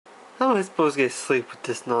How am I supposed to get sleep with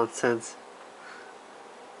this nonsense?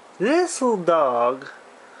 This little dog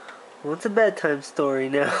wants a bedtime story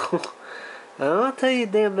now. I'll tell you a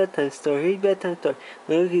damn bedtime story. Here's a bedtime story.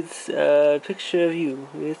 Look, it's a picture of you.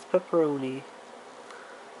 It's Pepperoni.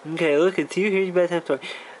 Okay, look, it's you. Here's your bedtime story.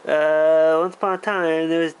 Once upon a time,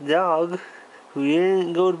 there was a dog who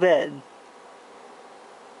didn't go to bed.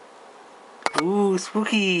 Ooh,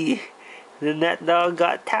 spooky. Then that dog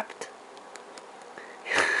got tapped.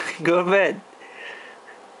 Go to bed.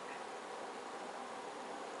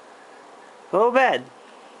 Go to bed.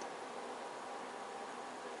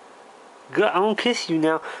 Go, I won't kiss you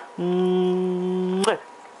now. Mwah.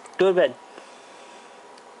 Go to bed.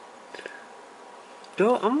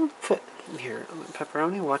 Go, I'm gonna put, here,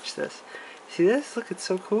 Pepperoni, watch this. See this? Look, it's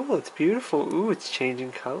so cool. It's beautiful. Ooh, it's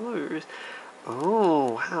changing colors.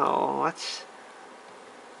 Oh, wow. Watch.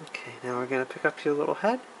 Okay, now we're gonna pick up your little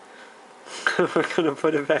head. We're gonna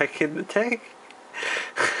put it back in the tank.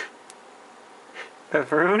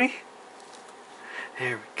 Pepperoni.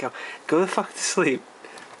 There we go. Go the fuck to sleep.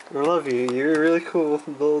 I love you. You're a really cool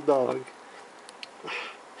little dog.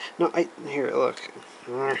 No, here, look.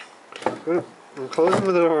 I'm closing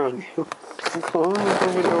the door on you. I'm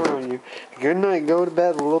closing the door on you. Good night. Go to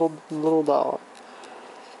bed, little dog.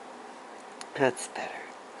 That's better.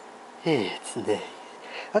 It's nice.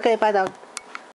 Okay, bye, dog.